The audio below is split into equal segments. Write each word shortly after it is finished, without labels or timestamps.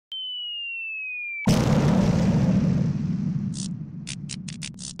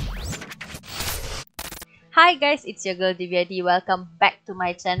Hi guys, it's your girl Divyadi. Welcome back to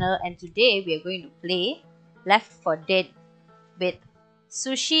my channel, and today we are going to play Left4Dead with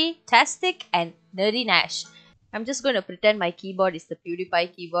Sushitastic and NerdyNash. I'm just going to pretend my keyboard is the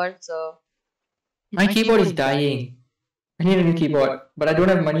PewDiePie keyboard, so... My keyboard is dying. I need a new keyboard, but I don't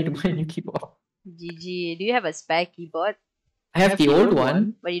have money to buy a new keyboard. GG. Do you have a spare keyboard? I have the old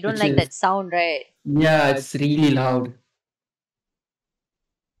one. But you don't like that sound, right? Yeah, it's really loud.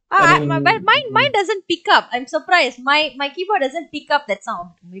 Mine doesn't pick up. I'm surprised. My keyboard doesn't pick up that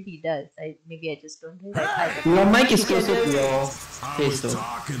sound. Maybe it does. Maybe I just don't like Your mic is closer to your face though.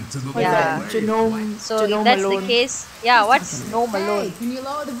 Yeah. So if that's the case, yeah, what's Gnome Alone? Can you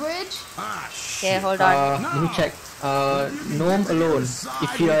lower the bridge? Okay, hold on. Let me check. Gnome Alone.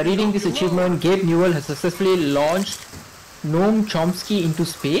 If you are reading this achievement, Gabe Newell has successfully launched Noam Chomsky into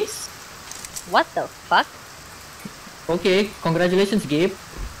space. What the fuck? Okay, congratulations, Gabe.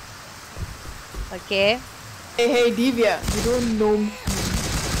 Okay. Hey, Divya, you don't know me.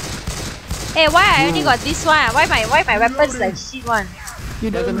 Hey, why I only got this one? Why my weapons like shit one?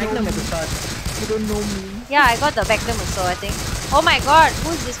 You There's a don't know magnum me. at the start. You don't know me. Yeah, I got the magnum also, I think. Oh my god,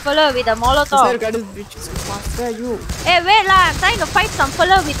 who's this fella with a Molotov? This bridge is so fast. Where are you? Hey, wait lah, I'm trying to fight some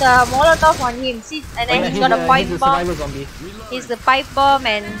fella with a Molotov on him. See, and then he's got a pipe bomb. He's the pipe bomb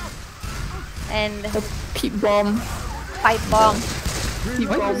and The peep bomb. pipe bomb.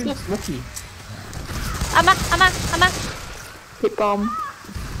 Peep Why bomb. is it so smoky? Ama. Peep bomb.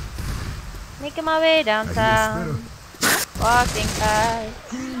 Making my way downtown. Walking by.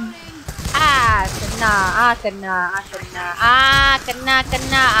 Kena.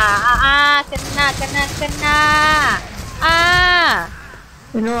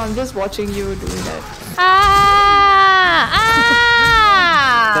 You know, I'm just watching you doing that.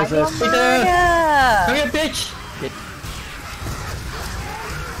 There's a spitter. Come here, bitch.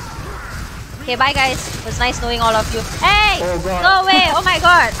 Okay, bye guys. It was nice knowing all of you. Hey! Oh god. Go away! Oh my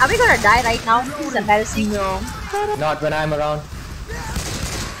god! Are we gonna die right now? This is embarrassing. No. Not when I'm around.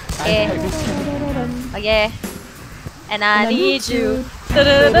 Okay. Okay. And I need you.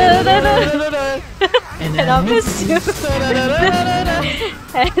 And And I miss you.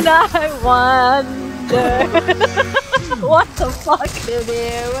 And I wonder. What the fuck?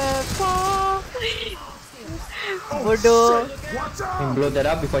 Bodo. can blow that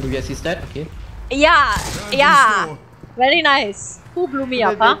up before DVS sees that. Okay. Yeah. Very nice. Who blew me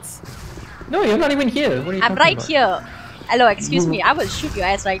up, huh? No, you're not even here. What are you I'm talking right about? here. Hello, excuse me. I will shoot your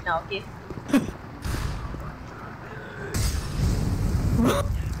ass right now, okay?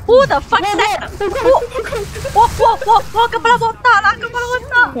 Who the fuck is that? Whoa, kepala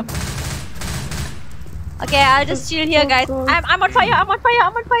botak. Okay, I'll just chill here, guys. I'm on fire. Ah!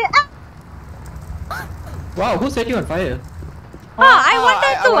 Wow, who set you on fire?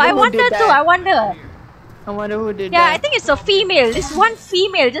 I wonder too. I wonder. I wonder who did Yeah, that. I think it's a female. This one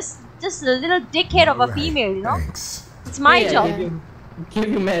female, just a little dickhead of a female, you know? It's my job. Give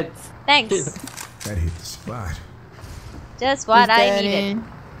you meds. Thanks. That hit the spot. Just what I needed.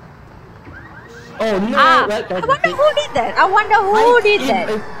 Oh no! I Well, wonder who did that.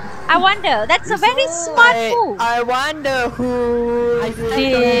 I wonder. That's a very smart move. I wonder who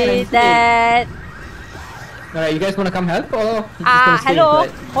Did that. Alright, you guys wanna come help or? you just gonna stay Hello.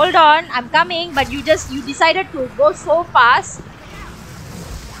 inside? Hold on. I'm coming, but you decided to go so fast.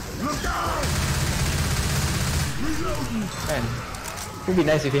 Man, it would be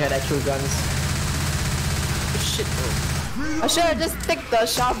nice if you had actual guns. shit. I should have just take the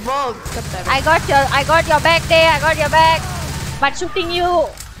shovel. I got your back there. I got your back. But shooting you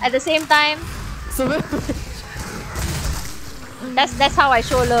at the same time. So That's how I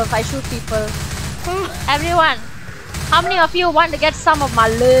show love. I shoot people. Everyone, how many of you want to get some of my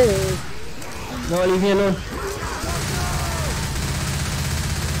love? No, leave me alone.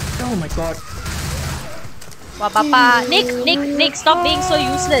 Oh my god. Wow, Papa. Nick, stop being so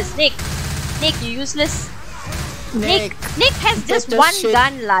useless. Nick, you useless. Nick has just one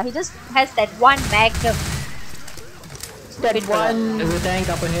gun lah. He just has that one magnum. that one. There's a tank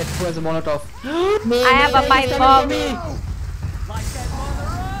up ahead. Who has a Molotov? I have a pipe bomb.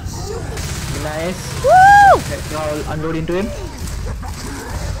 Nice. Woo! Okay, now I'll unload into him.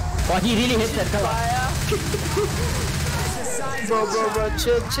 Wow, he really hits that cover. Bro,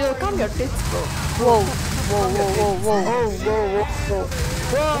 chill, calm your tits, bro. Whoa.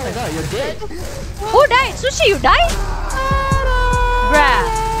 Oh my god, you're dead. Who died? Sushi, you died? Bruh.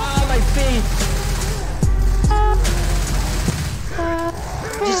 Ah, my face.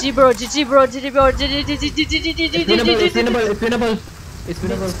 GG bro. It's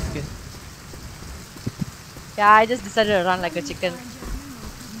winnable. Okay. Yeah, I just decided to run like a chicken.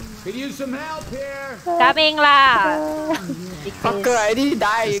 Could use some help here. Coming lah. Big Fucker, face. I didn't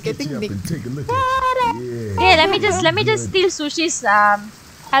die. You're Get getting you up nicked. and take a look at it. Okay, let me just steal Sushi's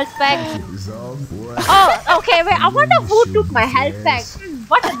health pack. It's all boy. Oh, okay, wait. I wonder who took my health pack.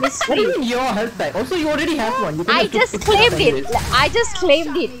 What a mystery. What do you mean your health pack? Also, you already have one. You I just claimed it. I just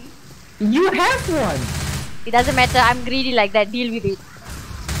claimed it. You have one. It doesn't matter. I'm greedy like that. Deal with it.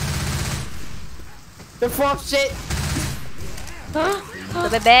 The fourth shit. So,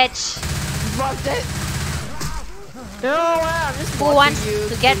 bitch. Fuck that. No, I'm just Who watching wants you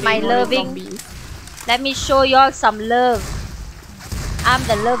to get my killing loving? zombies. Let me show y'all some love. I'm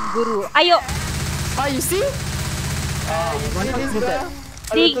the love guru. Ayo, Oh, you see? One You see of this the- girl?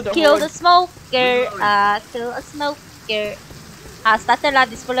 kill the smoker. Kill a smoker. Started lah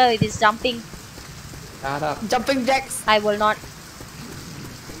this fella with his jumping. Shut up. Jumping jacks. I will not.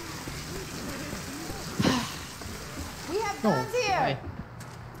 No. Why?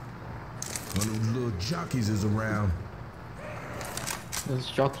 One of those little jockeys is around. This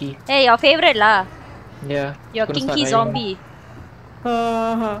jockey. Hey, your favorite lah. Yeah. Your Gonna start kinky riding. zombie.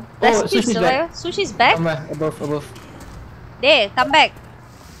 Oh, Rescue Sushi's survivor. back. Sushi's back. Somewhere above. There, come back.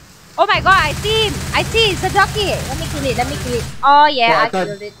 Oh my god, I see him. I see, it's a jockey. Let me kill it. Oh yeah, Oh, I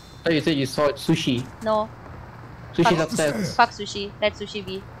killed it. I thought you said you saw it. Sushi. No, Sushi's Fuck. upstairs. fuck sushi. Let sushi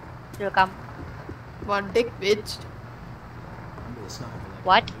be. She'll come. One dick bitch.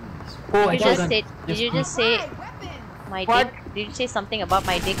 What? Oh, Did you just say? Did you Yes. just say my What? dick? Did you say something about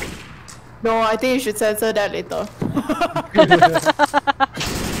my dick? No, I think you should censor that later.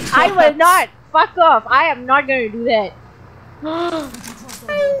 I will not. Fuck off. I am not gonna do that.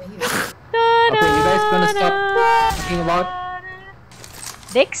 Okay, you guys gonna stop talking about?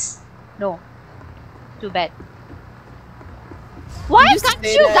 Dicks? No. Too bad. Why You can't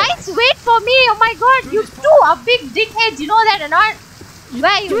say you that. guys wait for me? Oh my god, you two are big dickheads. You know that or not?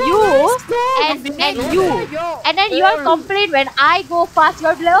 Where you and you and then you all complain when I go fast.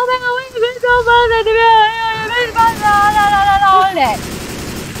 You'll be like, oh my god, why you going so fast? All that.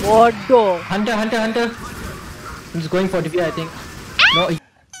 What the? Hunter. He's going for defeat, I think. No, he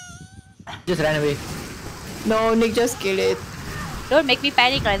just ran away. No, Nick, just kill it. Don't make me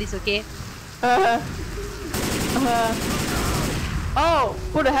panic like this, okay? Oh,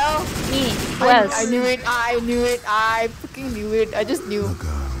 who the hell? Me. Who else? I knew it. I fucking knew it. I just knew.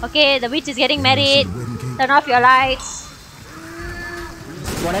 Okay, the witch is getting married. Turn off your lights.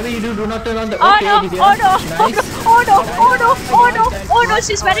 Whatever you do not turn on the. Oh Okay, no! Divya. Oh no! Nice. Oh no!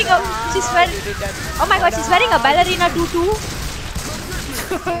 She's wearing a. Oh my god! She's wearing a ballerina tutu.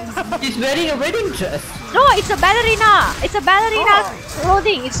 She's wearing a wedding dress. No, it's a ballerina. It's a ballerina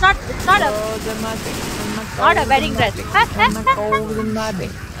clothing. It's not a wedding dress.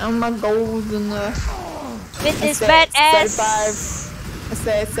 I'm a golden. With this badass I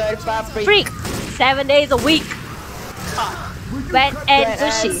said certified freak. 7 days a week. Wet and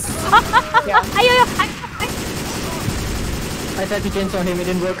sushi. Ayo, I tried to chainsaw him, it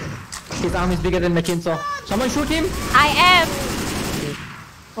didn't work. His arm is bigger than my chainsaw. Someone shoot him? I am.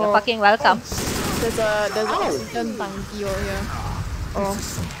 You're fucking welcome. There's a oxygen tanky over here. Oh,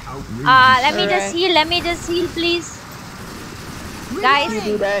 Let me just heal. Let me just heal, please. Guys,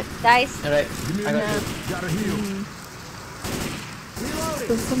 do that. guys. Alright, I got you. Gotta heal.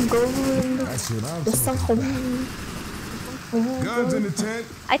 There's some gold. That's what I'm There's some talking home. about. Guns in the tent.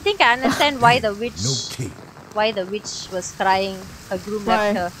 I think I understand why the witch No cake. was crying. Her groom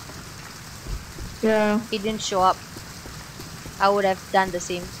Why? left her. Yeah, He didn't show up. I would have done the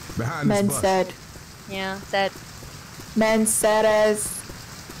same. Behind man this bus. sad. Yeah, sad. Man sad as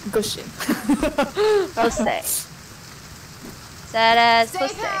Gushin. So sad. Sad as so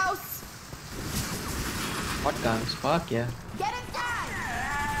sad. What guns? Fuck yeah.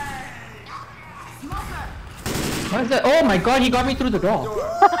 What is that? Oh my god, he got me through the door.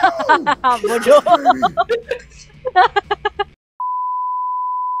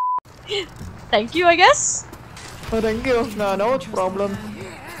 Thank you, I guess. Oh, thank you. No problem.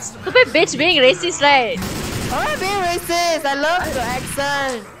 Stupid bitch being racist, right? I'm not being racist. I love the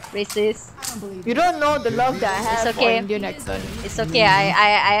accent. Racist. You don't know the love that I have It's okay. for Indian accent. It's okay.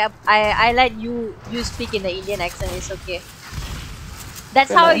 I let you speak in the Indian accent. It's okay.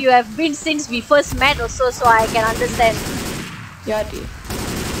 That's how Really? you have been since we first met, also. So I can understand. Yeah, dude.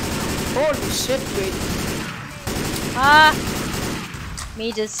 Holy shit, wait.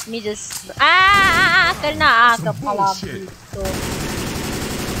 Me just kena kepala Bullshit. begitu.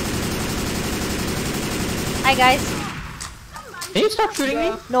 Hi guys. Can you stop shooting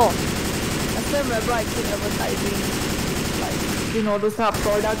me? No. I still remember I keep advertising, like, you know, those kind of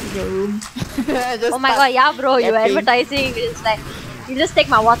products in your room. Oh my god, yeah bro, you Epic. advertising. It's like You just take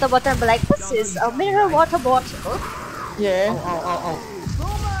my water bottle and be like, this is a mineral water bottle. Yeah. Oh.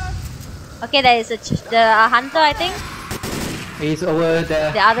 Okay, there is the hunter, I think. He's over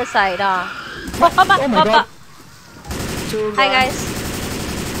there. The other side. Oh my god. Hi guys.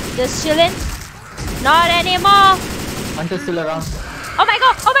 Just chilling. Not anymore. Hunter's still around. Oh my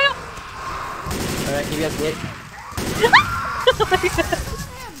god. Oh my god. Alright, he was dead.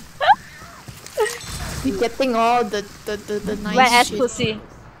 You're getting all the nice Wet ass shit. pussy.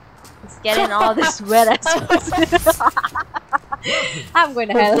 It's getting all this wet ass pussy. I'm going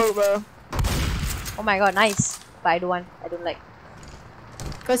to hell. Bro. Oh my god, nice. But I don't want. I don't like.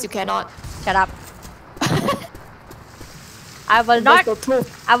 Because you cannot. Shut up. I will not. That's the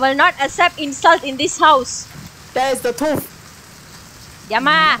truth. I will not accept insult in this house. That is the truth.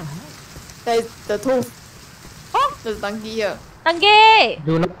 Yama. That is the truth. Oh, there's a donkey here. Tangge.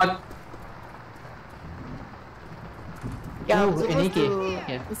 Do not. Yeah, Oh,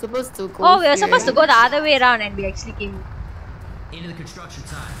 we're supposed to go. Oh, we were here. supposed to go the other way around and we actually came. Into the construction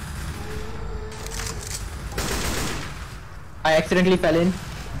time. I accidentally fell in.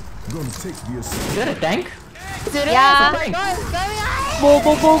 I'm gonna take the Is assault. there a tank? Serious? Yeah. Oh my God, it's coming out. Go.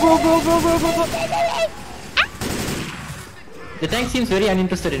 The tank seems very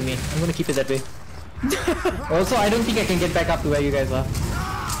uninterested in me. I'm gonna keep it that way. Also, I don't think I can get back up to where you guys are.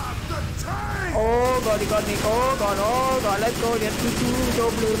 Oh god, he got me. Oh god, let's go. Let's go.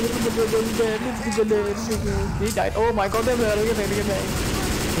 He died. Oh my god, get back.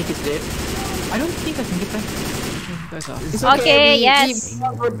 I think it's dead. I don't think I can get back. You guys are. It's Okay, we- yes.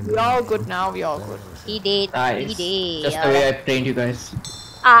 We all good now. We all good. He did. Nice. He did. Just the way I trained you guys.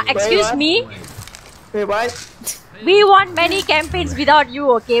 Excuse what? me. Wait, what? We won many campaigns without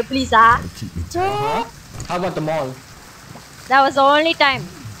you, okay? Please, Keep me tight. Huh? How about the mall? That was the only time.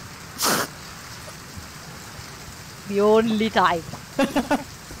 The only time.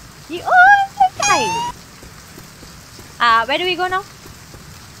 The only time. Where do we go now?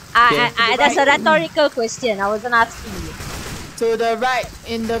 That's a rhetorical question. I wasn't asking you. To the right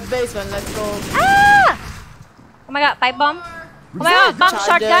in the basement. Let's go. Ah! Oh my god, pipe bomb. Oh my god, pump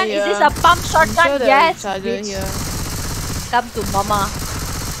Charger shotgun. here. Is this a pump I'm shotgun? sure there's Yes, a charger bitch. here. Come to mama.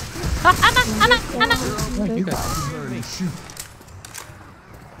 Ama. Oh, you guys. Learn to shoot.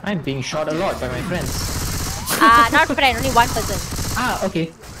 I'm being shot a lot by my friends. Not friend, only one person. Ah,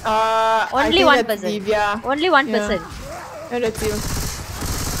 okay. I Only think one that's person. Divya. Only one Yeah. person. Yeah, that's you.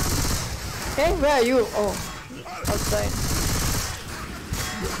 Hey, where are you? Oh, outside.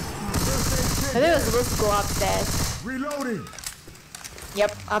 I think we're supposed to go upstairs. Reloading.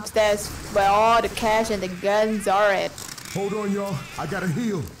 Yep, upstairs where all the cash and the guns are at. Hold on, y'all. I gotta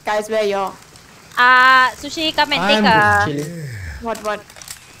heal. Guys, where y'all? Sushi, come and I'm take just a. chilling. What?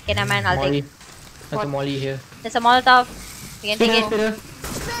 Okay, never mind, I'll Molly. take. There's a Molly here. There's a Molotov. You can take Spitter, it.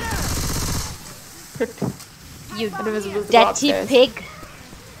 spitter. You I think we're supposed to go dirty upstairs. pig.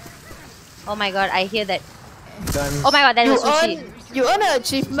 Oh my god, I hear that. Guns. Oh my god, that is sushi. You earn an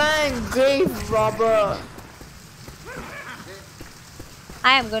achievement, grave robber.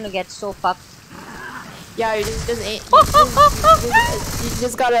 I am going to get so fucked. Yeah, you just ain't. Oh, You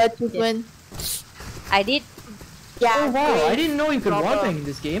just got an achievement. I did. Yeah. Oh wow, grave I didn't know you could robber. wallbang in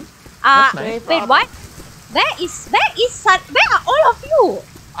this game. That's nice. Wait, what? Where are all of you?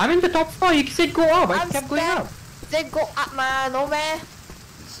 I'm in the top 4, you said go up, I I'm kept going up. Then go up, man. No man.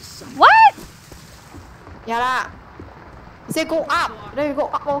 What? Yeah lah. Say go up. Then you go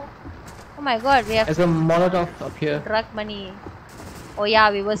up. Oh. Oh my god, we have There's a Molotov up here. drug money. Oh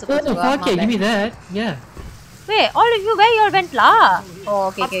yeah, we were supposed to go up. Okay, give me that. Yeah. Wait, all of you, where you all went lah? Oh,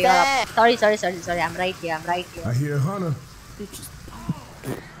 okay, Up you're up. there. Sorry. I'm right here. I hear Hunter.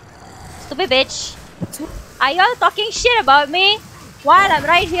 Stupid bitch. Are y'all talking shit about me while I'm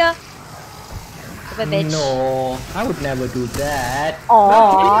right here? Stupid bitch. No, I would never do that.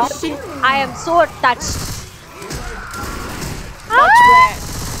 Oh, I am so touched. Watch where.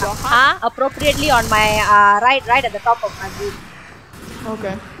 Your heart. Appropriately on my right at the top of my boot.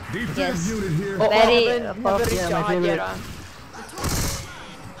 Okay. Defense Yes. unit here. Oh, Very Haven't reached yeah, your my heart yet. favorite.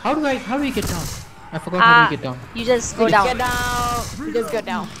 How do we get down? I forgot how do we get down. You just go Get down. down. You just get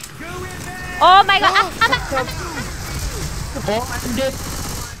down. Oh my god. Oh, I'm dead.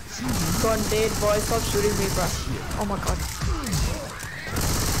 Gone dead, boy. Stop shooting me, bro. Oh my god.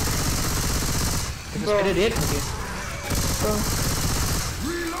 Is this better dead? Okay.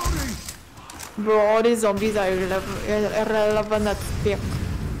 Bro, all these zombies are irrelevant as fuck.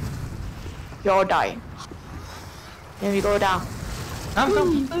 You all die. Then we go down.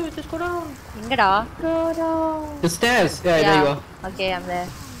 Come. Just go down. Ingada. Go down. The stairs. Yeah, there you are. Okay, I'm there.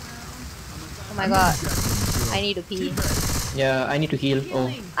 Oh my god. I need to pee. Yeah, I need to heal.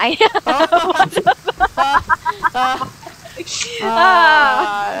 Oh. I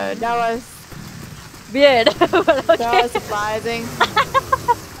That was weird. But that okay. was surprising.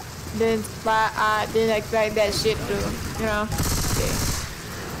 Didn't expect that shit to, you know. Okay.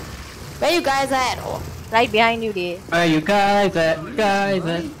 Where you guys at? Oh. Right behind you, dear. Where you guys at? Guys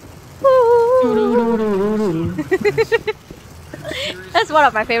at? That's one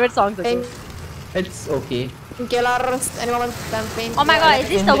of my favorite songs. Okay. It's okay. Killers, anyone want something? Oh my god, is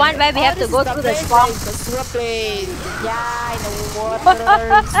this the one where we have to go through the swamp? The sewer place. Yeah, in the water.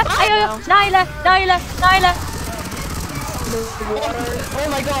 Ayo, Naila, Naila, Naila. The water. Oh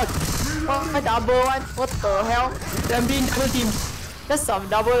my god. Oh, a double one. What the hell? I'm being double teamed. That's some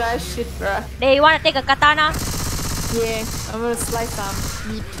double ass shit, bruh. Hey, you wanna take a katana? Yeah, I'm gonna slice some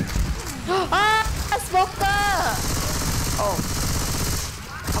meat. Ah, smoker! Oh.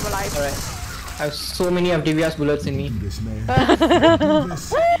 I'm alive. Alright. I have so many of Divya's bullets in me. Do this, man. Do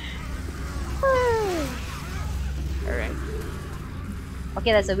this. Alright.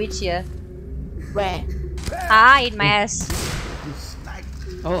 Okay, there's a witch here. Where? Ah, in my ass.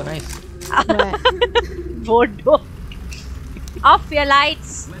 Oh, nice. Where? Bodo. Off your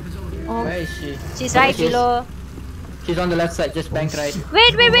lights. Oh. Where is she? She's There right she is. below. She's on the left side, just bank right.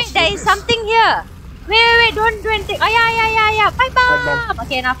 Wait, wait, wait. There is something here. Wait. Don't do anything. Oh, yeah. Pipe bomb.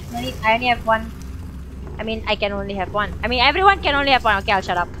 Okay, enough. No need. I only have one. I mean, I can only have one. I mean, everyone can only have one. Okay, I'll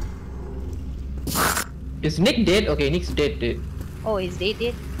shut up. Is Nick dead? Okay, Nick's dead. Oh, is they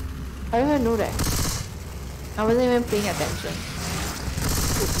dead? I didn't even know that. I wasn't even paying attention.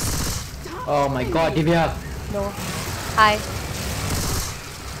 Oh my god, Divya. No. Hi.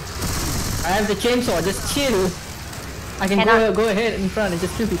 I have the chainsaw, just chill. I can Cannot. go ahead in front and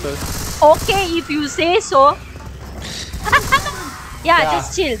just kill people. Okay, if you say so. Yeah,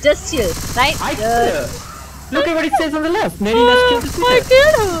 just chill, right? I killed her. Look at what it says on the left. NerdyNash killed the I sister.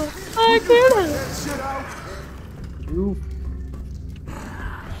 killed her. You.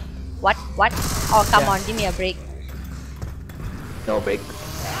 What? Oh, come Yeah. on, give me a break. No break.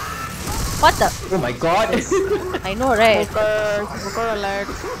 What the? Oh my god. I know, right? Smoker alert.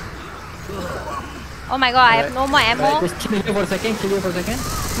 Oh my god, I have no more ammo. Alright, just chill here for a second.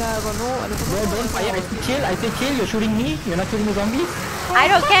 Yeah, I got no. No, don't fire. I say chill. You're shooting me. You're not shooting the zombies. I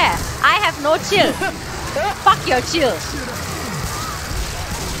don't care. I have no chill. Fuck your chill.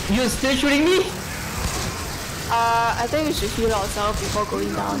 You're still shooting me? I think we should heal ourselves before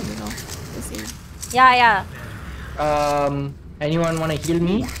going down, you know. Let's see. Yeah. Anyone wanna heal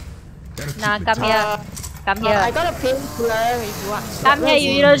me? Nah, come here. Come I here. got a painkiller if you want. Come here,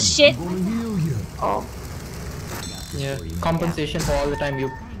 you little shit. Gonna heal you. Oh. Yeah. Compensation for all the time you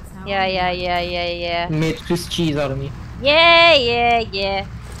Yeah. made Swiss cheese out of me. Yeah.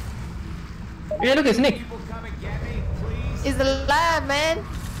 Yeah, look, it's Nick. It's alive, man.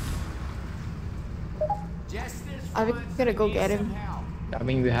 Are we gonna go get him? I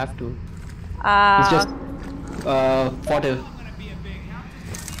mean, we have to. It's just fodder.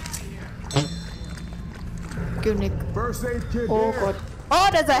 Kill Nick. First aid kit. Oh god. Oh,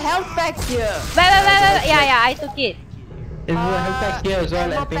 there's a health pack here. Wait. Yeah, I took it. There's a health pack here as well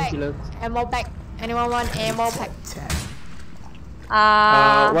ammo and painkillers. Ammo pack. Anyone want ammo pack?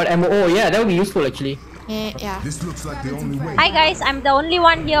 What ammo? Oh yeah, that would be useful actually. Yeah. This looks like the only way. Hi guys, I'm the only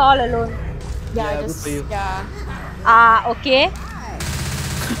one here all alone. Yeah, good for you. Yeah. Okay.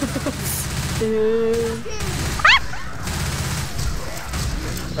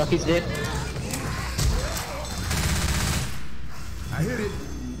 Rocky's dead. I hit it.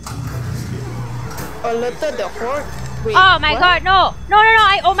 Alerted the horde. Wait, Oh my what? god, no.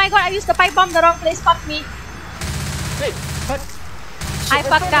 Oh my god, I used the pipe bomb the wrong place. Fuck me. Wait, what? I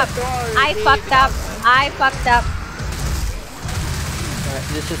fucked up. I fucked up. Alright,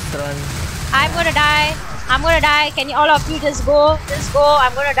 let's just run. I'm gonna die. Can you all of you just go?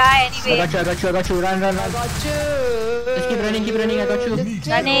 I'm gonna die I anyway. got you. Run. Got you. Just keep running. I got you.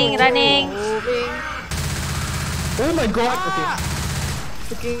 Running. Moving. Oh my god. Okay.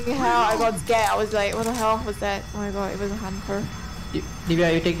 Freaking hell, I got scared. I was like, what the hell was that? Oh my god, it was a hunter.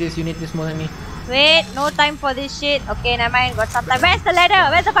 Divya, you take this. You need this more than me. Wait, no time for this shit. Okay, never mind. Got some time. Where's the ladder?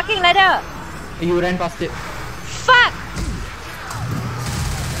 Where's the fucking ladder? You ran past it. Fuck!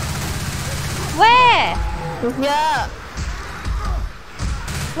 Where? Yeah.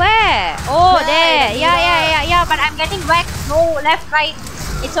 Where? Oh, There, there. Yeah. But I'm getting whacked. No, left, right.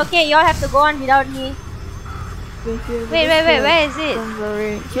 It's okay. You all have to go on without me. Wait. Where is it? Don't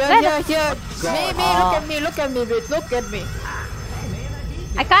worry. Where Here. Me, look at me, bitch. Look at me.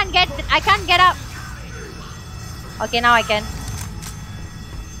 I can't get up. Okay, now I can.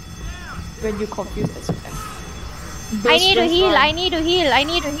 When you confuse as well. I need to heal. I need to heal. I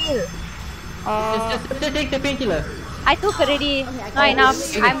need to heal. Just take the painkiller. I took already. Not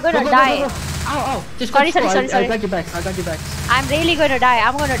enough. I'm gonna Go. die. Ow, ow. Just Sorry. I got you back. I'm really gonna die.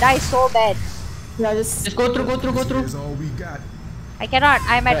 I'm gonna die so bad. Yeah, just Just go through. Here's all we got. I cannot.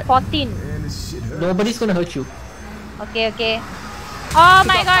 I'm at 14. Man, this shit hurts. Nobody's gonna hurt you. Okay. Oh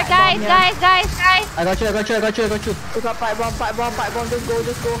my god, guys. I got you. pick up pipe bomb.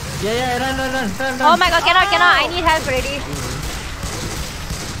 Just go. Yeah, run. Oh my god, cannot. I need help already.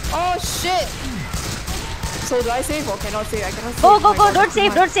 Oh shit! So do I save or cannot save? I cannot save. Go. Oh my God, Don't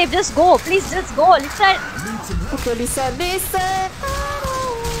save. Just go. Please, just go. Listen. Okay, listen.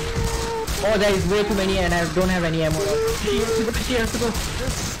 Oh, there is way too many and I don't have any ammo. She has to go.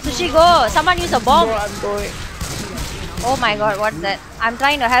 Sushi, go. Someone use a bomb. No, I'm going. Oh my god, what's that? I'm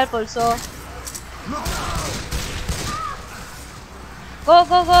trying to help also. Go.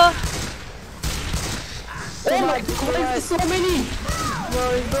 Oh my god, there's so many!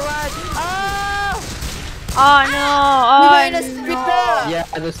 Oh no. Oh no. Yeah,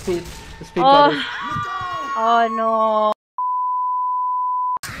 the speed Oh. got it. Oh no.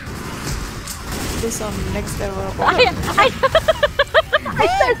 This next level.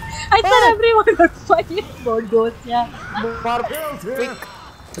 I thought everyone would fight about ghosts, yeah.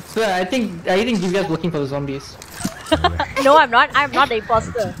 So I think Divya's working for the zombies. No, I'm not. I'm not the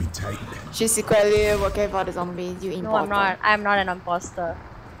imposter. Be tight. She's secretly working for the zombies. You No, I'm imposter. not. I'm not an imposter.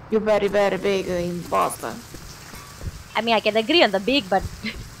 You very big imposter. I mean, I can agree on the big, but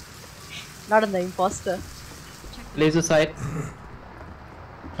not on the imposter. Laser sight.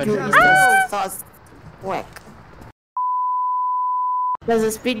 You is the sauce. Whack. There's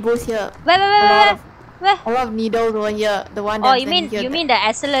a speed boost here. Where? A lot of needles over here. The one. Oh, that's you mean here, the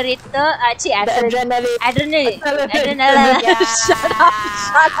accelerator? Actually, the adrenaline. adrenaline. Yeah. Shut up.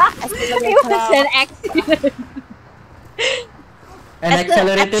 It was an accident. And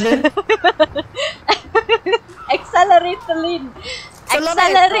accelerated it. Accelerateline. Sounds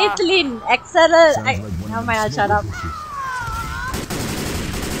like one Oh of my them god, shut up. smoke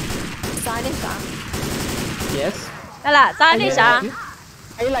Sanisha. Yes. Hala, Sanisha.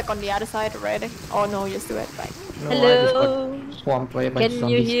 Are you like on the other side already? Oh no, you're still at the back. No, Hello. I just got swamped by a bunch of Can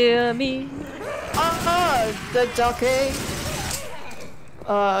you zombies. hear me? Oh, the jockey.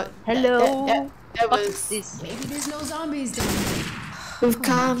 Hello. That What was. is this? Maybe there's no zombies down there. We've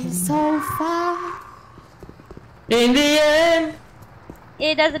come so far. In the end.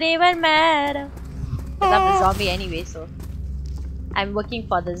 It doesn't even matter. Because I'm the zombie anyway, so I'm working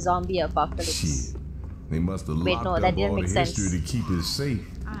for the zombie apocalypse. Shit. They must have Wait, locked no, up that didn't all the make sense. history to keep it safe.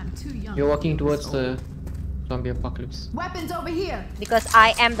 I'm too young. You're walking towards the zombie apocalypse. Weapons over here. Because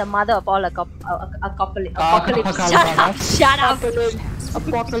I am the mother of all apocalypse. apocalypse. Shut up! Shut up!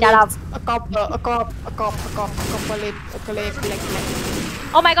 Apocalypse.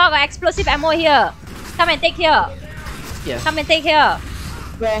 Oh my god, got explosive ammo here. Come and take here. Yes. Come and take here.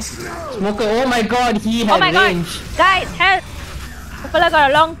 Where? Smoker, oh my god, he Oh had my god. range. Guys, help! The fella got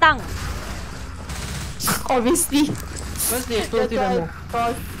a long tongue. Obviously. Where's the explosive ammo?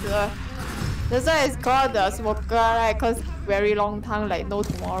 That's why it's called the smoker, right? Cause very long tongue, like no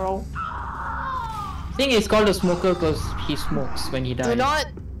tomorrow. I think it's called a smoker because he smokes when he dies. Do not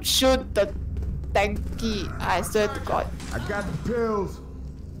shoot the tanky. I swear to God. I got the pills.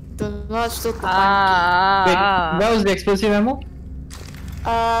 Do not shoot the Wait, Ah. where was the explosive ammo?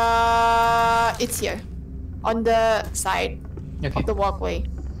 tanky. It's here, on the side Okay. of the walkway.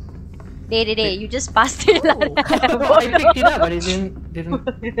 Day, you just passed it. I picked it up, but it didn't.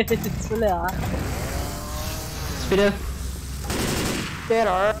 It's full, ah. Spitter,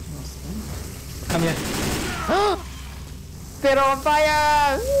 Better. come here. Better on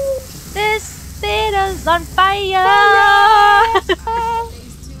fire. This spider's on fire.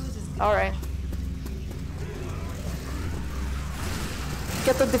 Alright.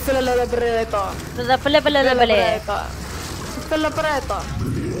 Get the defibrillator. Defibrillator.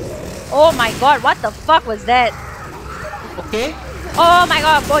 Oh my god, what the fuck was that? Okay. Oh my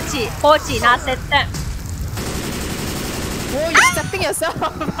god, Pochi, நான் செத்தேன். Oh, you're setting yourself.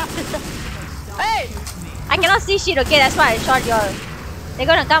 Hey! I cannot see shit, okay? That's why I shot y'all. They're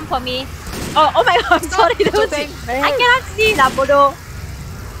gonna come for me. Oh my god, sorry. shooting. I cannot see lah, bodoh.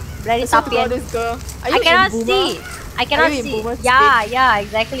 Bloody I swear to God, sapian. this girl. Are I you cannot in Boomer? see. I cannot Are you in see. Boomer Yeah,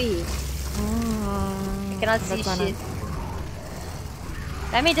 exactly. I cannot see that's shit.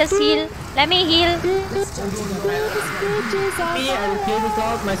 Let me just heal. Let me heal. Me, I'll clear this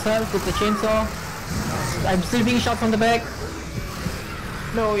out myself with the chainsaw. I'm still being shot from the back.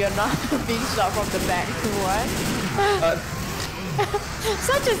 No, you're not being shot from the back. What?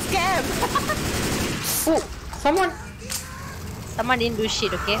 Such a scam. Someone didn't do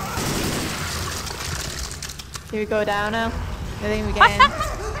shit, okay? Can we go down now? I think we can.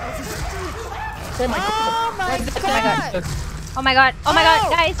 Oh my god. Oh my god! Oh my god! Oh my god!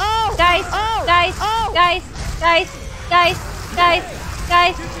 Guys! Oh! Guys! Oh! Guys! Oh! Guys! Guys! Guys! Guys!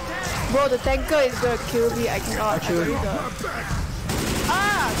 Guys! Bro, the tanker is gonna kill me. I cannot.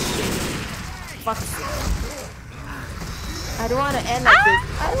 Ah! Shit. Fuck. I don't wanna end like this.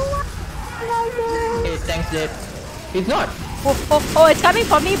 I don't want to end like this. Okay, thanks, Dad. It's not. Oh, it's coming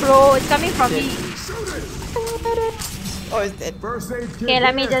for me, bro. It's coming from me. Oh, it's dead. First aid kit Okay,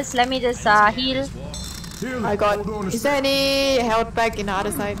 let me here. just heal. Heal I it. got. Hold on a Is there any health pack in the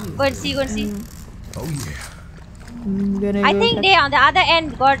other side? Go and see, go and see. Oh yeah. I think they on the other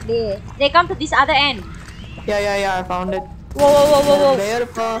end they come to this other end. Yeah, I found it. Whoa.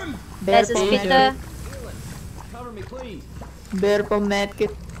 Beautiful. There's a spitter. Cover me, please. Beautiful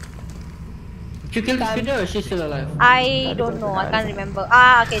medkit. Did you kill the spitter or she's still alive? I don't know, I can't remember.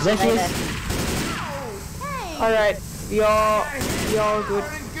 Ah, okay, she's There she right is. there. Alright, you're good.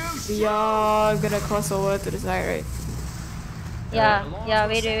 We are gonna cross over to the side, right? Yeah,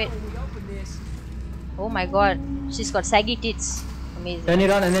 wait. Oh my god, she's got saggy tits. Amazing. Turn it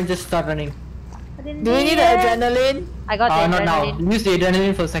on and then just start running. Do we need the adrenaline? I got the Not now. adrenaline. Use the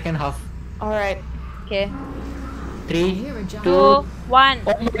adrenaline for the second half. Alright. Okay. 3, Here a giant. 2. 2, 1.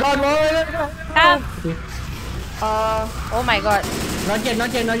 Oh my god, no. Come. Okay. Oh my god.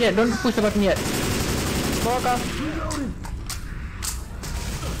 Not yet. Don't push the button yet. Walker.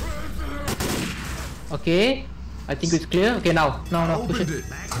 Okay. I think it's clear. Okay, now. Push Opened it. it.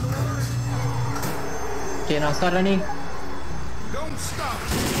 Okay, now start running. Don't stop.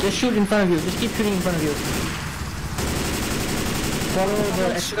 Just shoot in front of you. Just keep shooting in front of you. Follow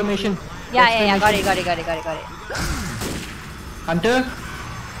the exclamation. Yeah, got it. Hunter.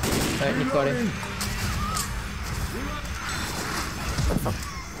 Right, Nick got it.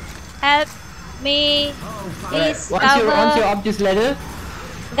 Help me. Alright, Please once you're cover. up this ladder.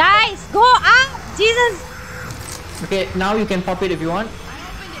 Guys, go up! Jesus! Okay, now you can pop it if you want.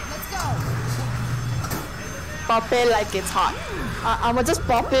 Pop it like it's hot. I'ma just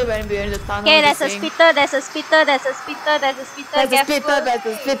pop it when we're in the tunnel. Okay, there's a just saying. spitter. There's a spitter. There's a spitter, there's a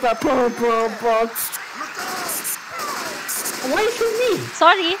spitter. Bro. Why you shoot me?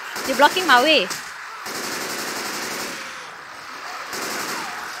 Sorry, you're blocking my way.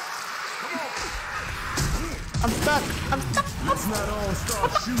 I'm stuck. Let's not all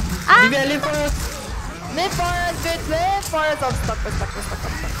start shooting. Leave it, live for us. Live for us, bitch, live for us. I'm stuck.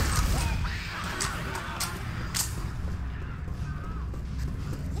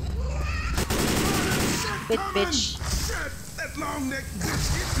 Bitch. Shit, that long neck bitch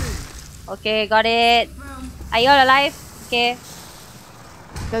hit me. Okay, got it. Are you all alive? Okay.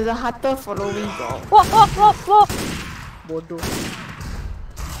 There's a hunter following, bro. Whoa. Bodo.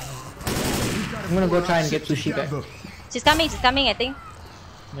 I'm gonna go try and get sushi back. She's coming, I think.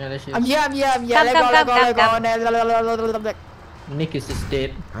 Yeah, there she I'm is. here. Let go. Nick is just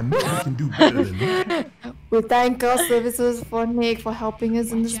dead. I know I can do better than that. We thank our services for Nick for helping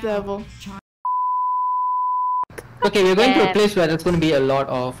us in this level. Okay, we're going to a Yeah. place where there's going to be a lot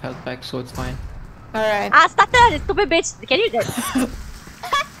of health packs, so it's fine. Alright. Starter, stupid bitch. Can you just...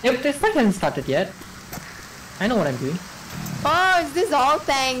 Yep, this fight hasn't started yet. I know what I'm doing. Oh, is this all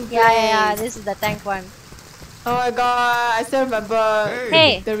tank? Yeah, this is the tank one. Oh my god, I still remember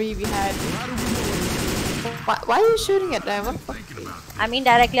Hey. the victory we had. Why are you shooting at them? What the fuck? I'm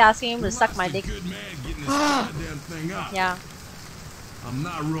indirectly asking him to suck my dick. Good man getting this goddamn thing up. Yeah, I'm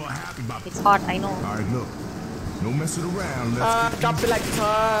not real happy about it's this. hot, I know. Alright, look. No messing around. Let's get Drop it like it's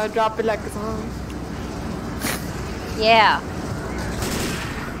hot. Drop it like it's hot. Yeah.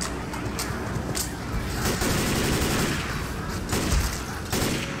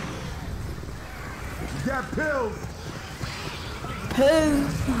 You got pills.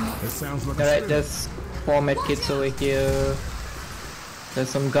 That sounds like Alright, a there's 4 medkits over here. There's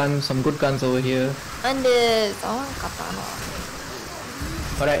some guns, some good guns over here. And this. Oh, katana.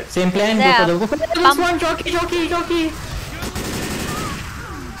 Alright, same plan. Yeah. Go for the this one. Jockey.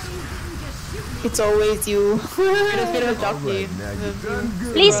 It's always you. Jockey.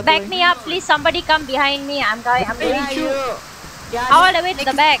 Please back me up. Please, somebody come behind me. I'm going you. Yeah, all the way to Nick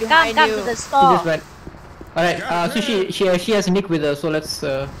the is back. behind Come you. to the He store. just went. Alright, so she has Nick with her, so let's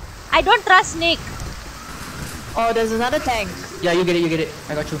I don't trust Nick. Oh, there's another tank. yeah, you get it.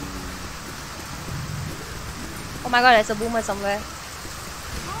 I got you. Oh my god, there's a boomer somewhere.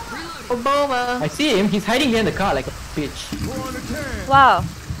 Obama. I see him, he's hiding behind the car like a bitch. Wow.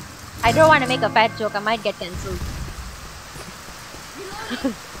 I don't want to make a fat joke. I might get cancelled.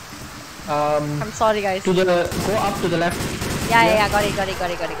 I'm sorry, guys. To the go up to the left. Yeah. Got it.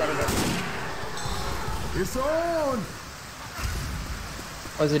 It's on.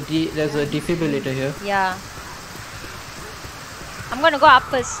 There's a defibrillator here. Yeah. I'm gonna go up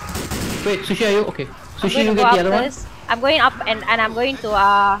first. Wait, Sushi, are you okay? I'm Sushi, going you to go get the up other one. first. I'm going up and I'm going to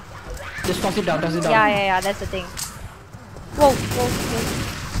Just toss it down. Yeah. That's the thing. Whoa.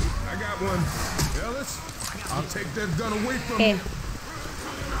 I got one. Ellis, I'll take that gun away from Okay. you.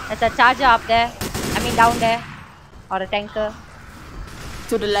 There's a charger up there. I mean down there. Or a tanker.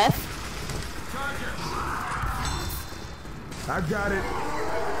 To the left. I got it.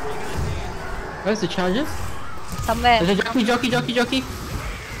 Where's the charger? Somewhere. There's a jockey.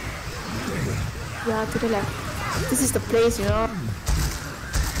 Yeah, to the left. This is the place, you know.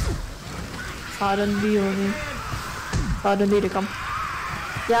 Suddenly they come.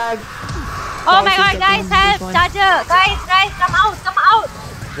 Yeah. Oh my god, guys, help! Charger! Guys, come out!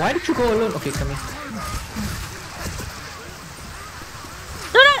 Why did you go alone? Okay, come here.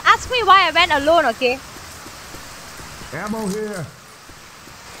 Do not ask me why I went alone, okay? Ammo here.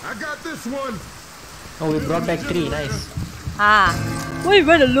 I got this one. Oh, we brought back 3. Nice. Why you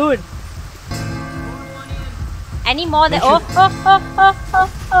went alone? Any more than oh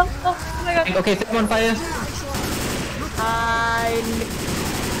my god. Okay, set him on fire.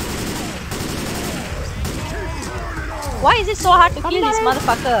 Why is it so hard to kill this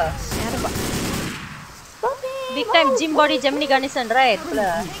motherfucker? Big time gym body Gemini Ganesan, right?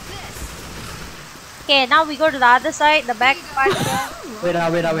 Okay, now we go to the other side, the back part. Wait.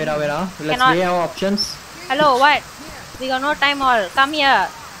 Let's Cannot. weigh our options. Hello, what? We got no time all. Come here.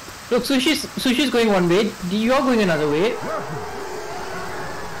 Look, Sushi's going one way. You're going another way.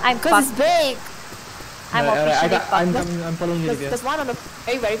 I'm Because fucked. it's big. I'm officially fucked. I'm following you here. There's one on the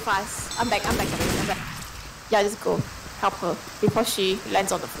very fast. I'm back. Yeah, just go. Help her before she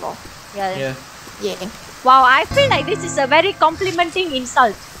lands on the floor. Yeah. Yeah. Wow, I feel like this is a very complimenting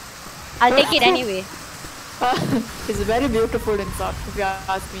insult. I'll take it anyway. It's a very beautiful insult, if you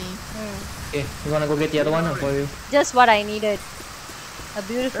ask me. Okay, you wanna go get the other one or for you? Just what I needed. A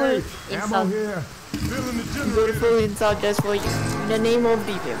beautiful Ammo insult. here. Filling the generator. Beautiful insult just for you. In the name of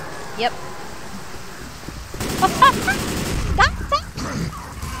Divya. Yep.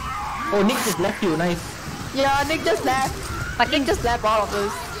 Oh, Nick just left you. Nice. Yeah, Nick just left. Fucking Just left all of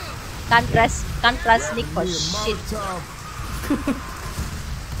us. can't trust Nick for shit. Molotov.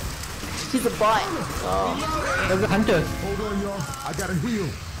 He's a boy. There's a hunter. Hold on, y'all. I gotta heal.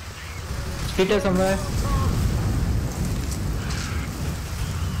 Peter somewhere.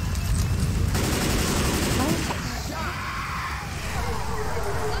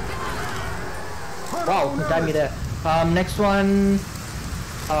 Wow, he got me there. Next one.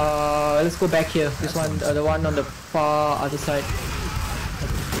 Let's go back here. This one, the one on the far other side.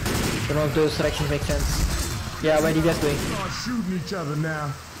 Don't know if those directions make sense. Yeah, where did you guys going? Start shooting each other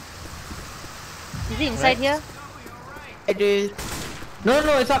now. Is he inside here? I do. No,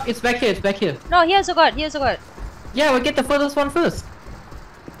 it's up. It's back here. No, here's a god. Yeah, we'll get the furthest one first.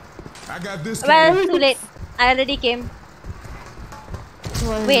 I got this. Well, Kid. too late. I already came.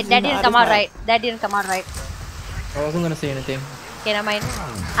 Wait, that didn't come out right. I wasn't gonna say anything. Okay, never mind.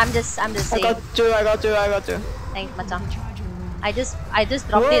 I'm just I saying. got you. Thanks, Macam. I just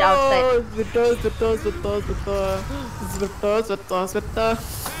dropped it outside. Vitters.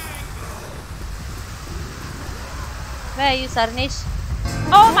 Where are you, Sarnish?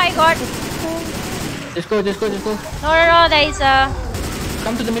 Oh my god! Just go. No, there is a...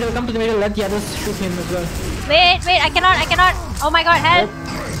 Come to the middle, let the others shoot him as well. Wait, I cannot. Oh my god, help!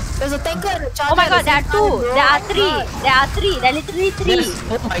 There's a tanker and a charger. Oh my god, there are 2. There are 3. There are literally 3. Yes.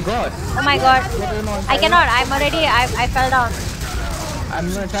 Oh my god. Oh my god. I cannot. I fell down. I'm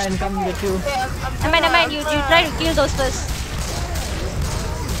gonna try and come with you. Never mind. You try to kill those first.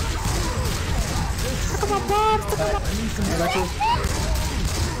 I got you.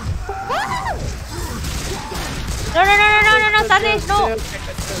 No, Sarnish, no!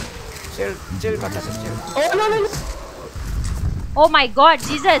 Chill, got that, chill. Oh no. Oh my god,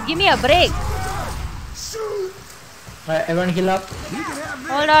 Jesus, give me a break. Alright, everyone heal up.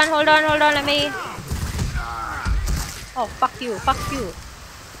 Hold on, let me... Oh, fuck you.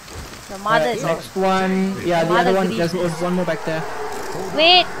 The mother is off. Next one. Yeah, the other one. Grief. There's one more back there.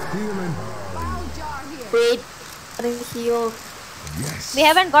 Wait, Wait. I didn't heal. Yes. we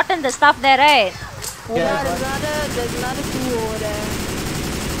haven't gotten the stuff there, right? Yeah, There's another 2 over there.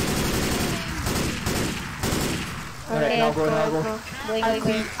 Alright, now go. Going.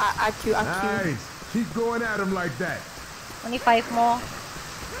 IQ. Nice. Keep going at him like that. Only 5 more.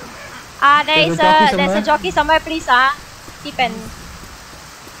 There's a jockey somewhere, please, Keep and...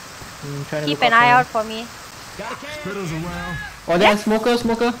 I'm trying to Keep look an out for eye him. out for me. Spitters around. Oh, there's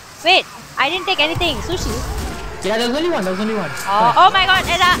smoker. Wait, I didn't take anything. Sushi. Yeah, there's only one. Oh my god,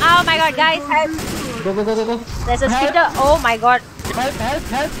 oh my god, guys, help. Go. There's a Help. spitter. Oh my god. Help.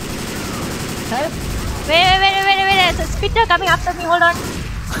 Wait, there's a spitter coming after me. Hold on.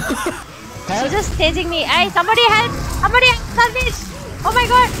 Help. She's just chasing me. Hey, somebody help! Somebody help! Salvage! Oh my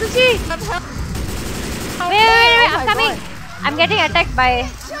god, Sushi! Wait, I'm coming! I'm getting attacked by...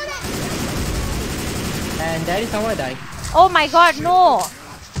 And that is how I die. Oh my god, no!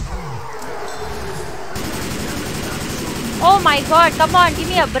 Oh my god, come on, give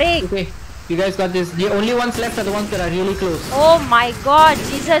me a break! Okay, you guys got this. The only ones left are the ones that are really close. Oh my god,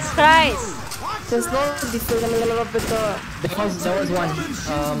 Jesus Christ! There's no with the... There was one,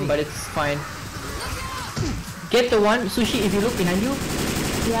 but it's fine. Get the one, Sushi, if you look behind you,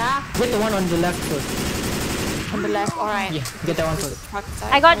 Yeah, get the one on the left first. on the left. Alright. Yeah, get that one first.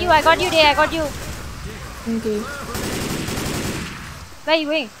 I got you, Day, I got you! Okay. Where are you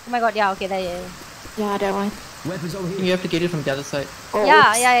going? Oh my god, yeah, okay, there, yeah. Yeah, that one. Weapons over I think here. you have to get it from the other side. Oh, Yeah,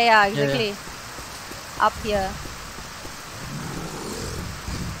 oops. yeah, exactly. Up here.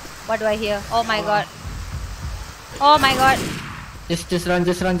 What do I hear? Oh my god. Oh my god. Just run.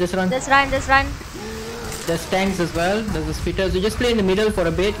 Just run. There's tanks as well. There's the spitters. You just play in the middle for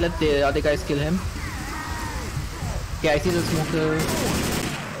a bit. Let the other guys kill him. Yeah, I see the smoker.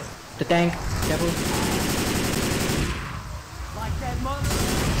 The tank. Careful.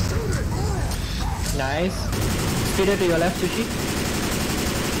 Nice. Spitter to your left, Sushi.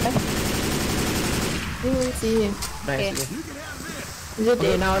 You see him. Nice. Okay. Okay. Is it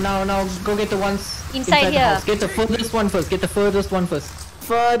Okay, now go get the ones Inside the here. house. Get the furthest one first.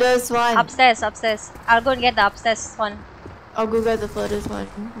 furthest one? Upstairs. I'll go and get the upstairs one. I'll go get the furthest one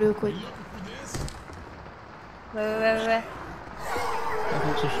real quick. Wait.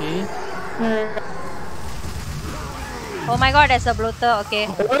 Careful, Sushi. Oh my god, there's a bloater. Okay.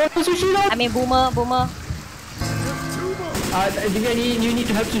 Oh, Sushi now! I mean, boomer. You need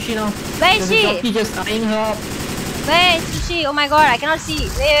to help Sushi now. Where is There's a she? jockey just eyeing her up. Where is Sushi? Oh my god, I cannot see.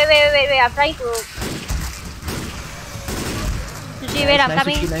 Wait. I'm trying to. Sushi, wait, I'm nice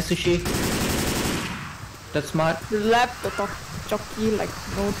coming. Sushi, nice Sushi. That's smart. Left the top jockey like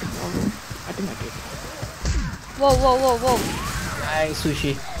no tomorrow. I think I did. Whoa. Nice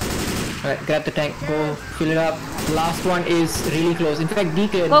Sushi. Alright, grab the tank. Go fill it up. The last one is really close. In fact,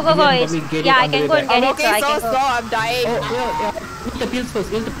 DK Go. probably get it Yeah, I on the can way go and back. get I'm it. So okay, I so can slow. go. I'm dying. Yeah. Eat the pills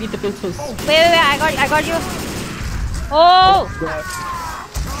first. Eat the pills first. Wait, I got you. Oh!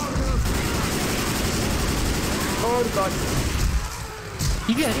 Oh god.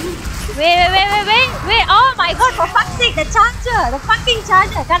 Wait. Oh my god, for fuck's sake, the fucking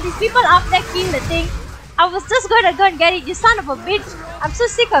charger. Can't these people up there kill the thing? I was just going to go and get it, you son of a bitch. I'm so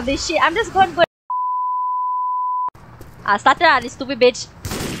sick of this shit. I'm just going to go. Started this stupid bitch.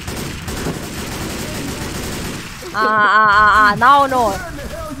 Now no. Where the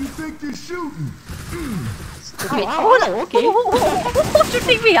hell you think you're shooting? Stupid. Okay. Who's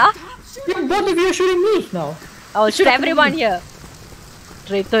shooting me, huh? Yeah, both of you are shooting me now. I will shoot everyone here.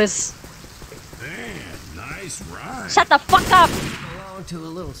 Traitors. Damn, nice ride. Shut the fuck up. Belong to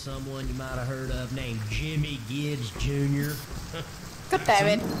a little someone you might have heard of named Jimmy Gibbs Jr. God damn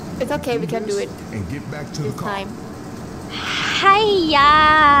it. It's okay, we can do it And get back to the this car. time.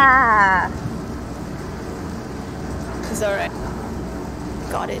 Hiya. It's alright.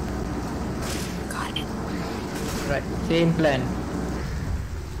 Got it. Right, same plan.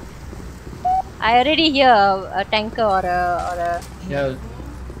 I already hear a tanker or a Yeah,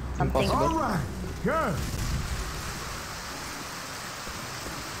 something. impossible. All right, good.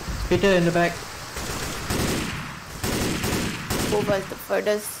 Peter in the back. Over is the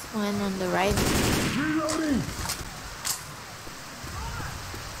furthest one on the right. Reloading.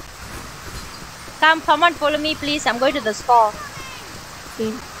 Someone follow me, please. I'm going to the store. See?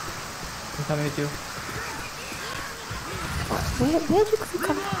 I'm coming with you. Where did you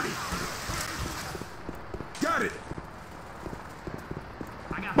come? Got it.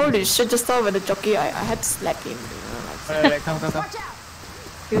 Holy shit, just saw with the jockey, I had to slap him. Alright, come.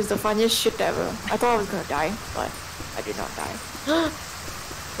 It was the funniest shit ever. I thought I was gonna die, but I did not die.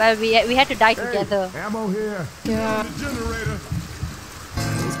 Well, we had to die together. Hey, ammo here. Yeah. The generator.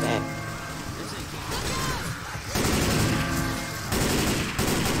 It's bad.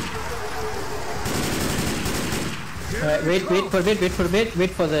 Alright, wait for a bit. Wait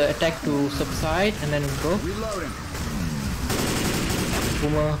for the attack to subside and then go. Reloading.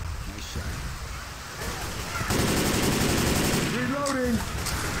 Boomer. Reloading.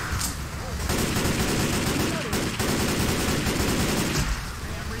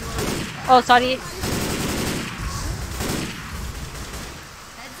 Oh, sorry.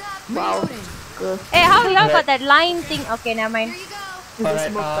 Wow. Good. Hey, how y'all got that line thing? Okay, never mind.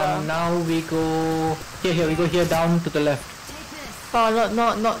 Alright, now we go here, we go here down to the left. Oh,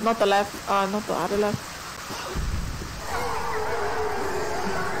 not the left. Not the other left.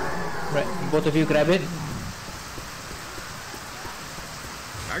 Right, both of you grab it.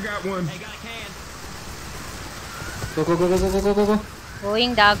 I got one. Go, go, go, go, go, go, go, go, go.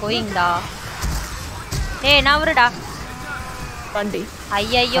 Going da. Hey, now we're da. Bundy.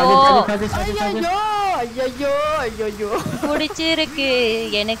 ஐயையோ பிடிச்சிருக்கு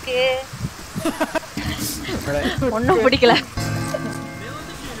எனக்கு ஒன்னும் பிடிக்கல.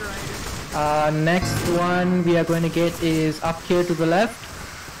 Next one we are going to get is up here to the left.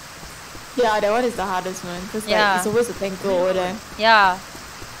 Yeah, that one is the hardest one because Yeah. like it's always a tanker over there. Yeah,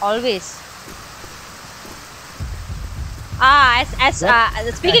 always.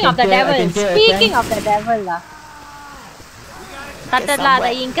 Speaking of the devil, speaking of the devil lah. Tatala,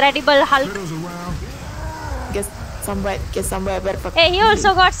 the Incredible Hulk. Riddles around. Get somewhere better for. Hey, he also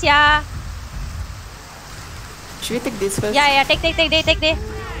got yeah. Should we take this first? Yeah, take.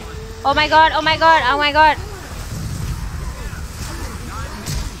 Oh my god. Oh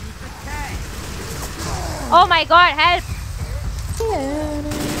my god, help!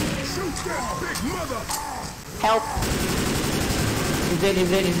 Shoot that big mother. Help. He's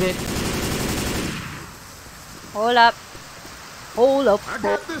dead. Hold up. I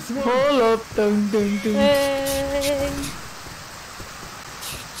got this one. Hold up. Dun. Hey.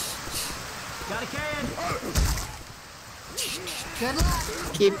 Got a can. Good luck.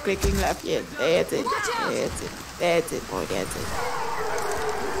 Keep clicking left. Yeah, that's it. That's it, boy. That's it.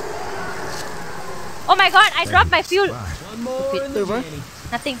 Oh my god, I dropped my fuel. One more in the What? Jenny.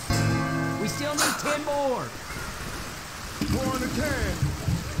 Nothing. We still need 10 more. More in the can.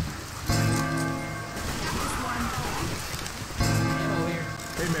 Ammo here.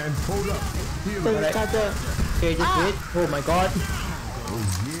 Hey man, hold up. Heal There's it. a charger. Okay, just wait. Oh my god.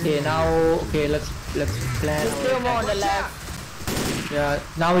 Okay, now let's plan. There's still more on the left. Yeah,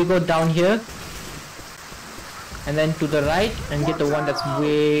 now we go down here. And then to the right and get the one that's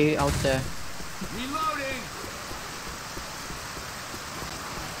way out there. Reloading.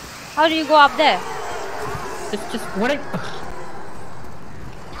 How do you go up there? Just what I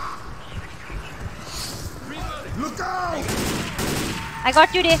Look out. I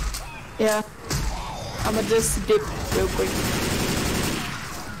got you there. Yeah. I'ma just dip real quick.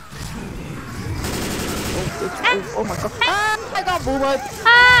 Oh my god. I got boomered.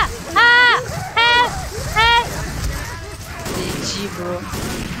 Help! GG, bro.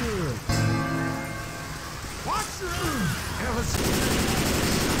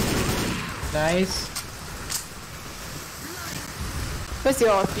 nice. Where's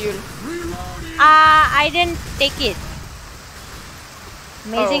your fuel? I didn't take it.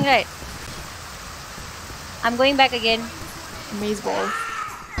 Amazing, Oh. right? I'm going back again. Maze ball.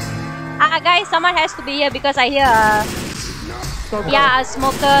 Guys, someone has to be here because I hear yeah, a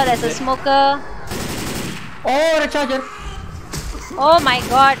smoker. There's a smoker. Oh, the charger. Oh my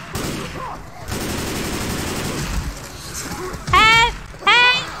god. Help!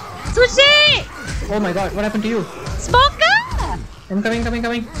 Sushi! Oh my god, what happened to you? Smoker! I'm coming.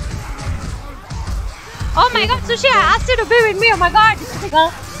 Oh my god, Sushi, I asked you to be with me. Oh my god.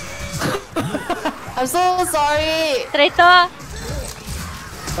 I'm so sorry. Traitor.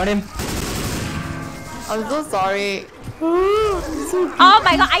 Got him. I'm so sorry. Oh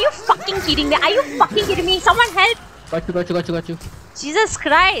my god, are you fucking kidding me? Someone help! Got you. Jesus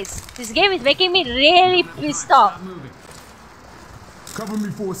Christ. This game is making me really pissed off. Cover me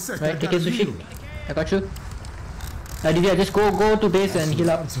for a second. Right, I take gotta it, Sushi. heal. I got you. Divya, just go to base and heal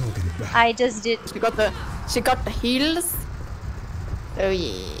up. I just did. She got the heals. Oh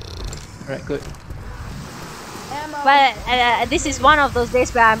yeah. Alright, good. Well, this is one of those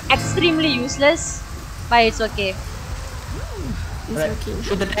days where I'm extremely useless. But it's okay. Right.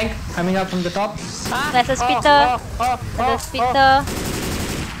 Shoot the tank coming up from the top. There's a spitter. There's a spitter.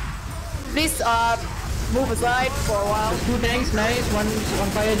 Please move aside for a while. Two tanks, nice. One on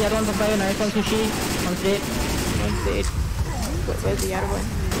fire, the other one's on fire. Nice one, Sushi. One's dead. One's dead. Where's the other one?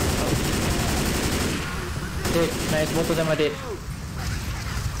 Dead. Nice, both of them are dead.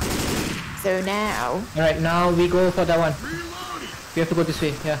 So now. Alright, now we go for that one. We have to go this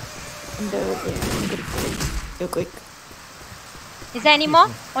way, yeah. I'm gonna go real quick. Is there any more?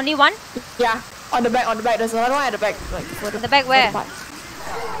 Only one? Yeah, on the back. There's another one at the back. Like, The back where? Yeah,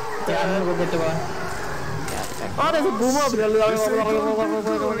 I'm gonna go get the one. Oh, there's a boomer.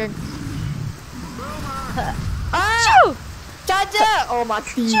 Shoo! charger! Oh,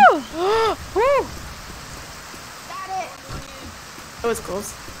 mati. Choo! Woo! That was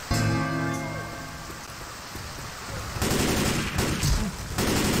close.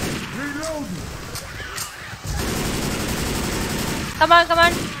 Reloading. Come on, come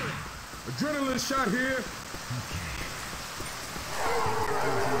on. Adrenaline shot here.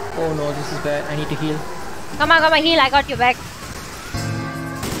 Oh no, this is bad. I need to heal. Come on, heal. I got you back.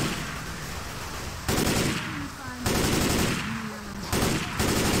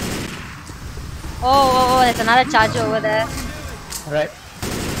 Oh, there's another charger over there. Alright.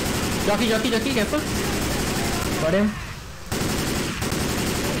 Jockey, careful. Got him.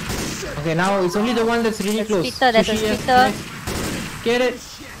 Okay, now it's only the one that's really close. Speeder, there's a Sushi, speeder. nice. Get it.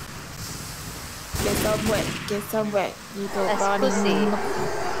 Get somewhere. You go That's running. pussy.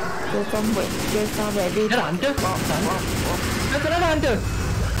 Get somewhere. There's a hunter. That's another hunter.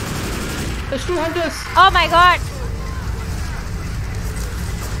 There's 2 hunters. Oh my god!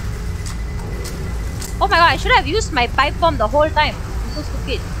 Oh my god, I should have used my pipe bomb the whole time. I'm so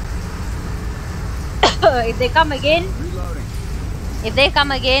stupid. If they come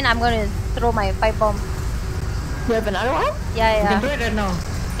again, I'm gonna throw my pipe bomb. You have another one? You can Yeah. do it right now.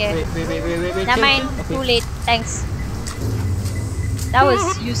 Okay. Wait. Never mind. Okay. Too late. Thanks. That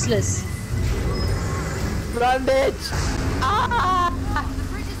was useless. Run, bitch. Ah!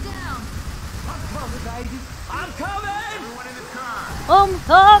 I'm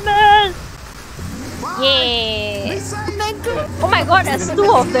coming! Yeah! Oh my god, there's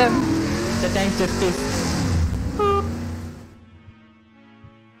 2 of them! The tank just pissed.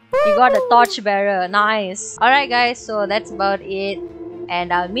 You got a torch bearer. Nice. Alright guys, so that's about it.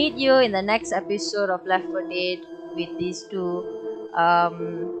 And I'll meet you in the next episode of Left4Dead with these 2.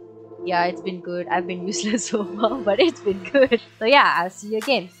 Yeah, it's been good. I've been useless so far, but it's been good. So yeah, I'll see you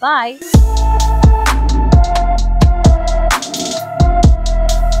again. Bye!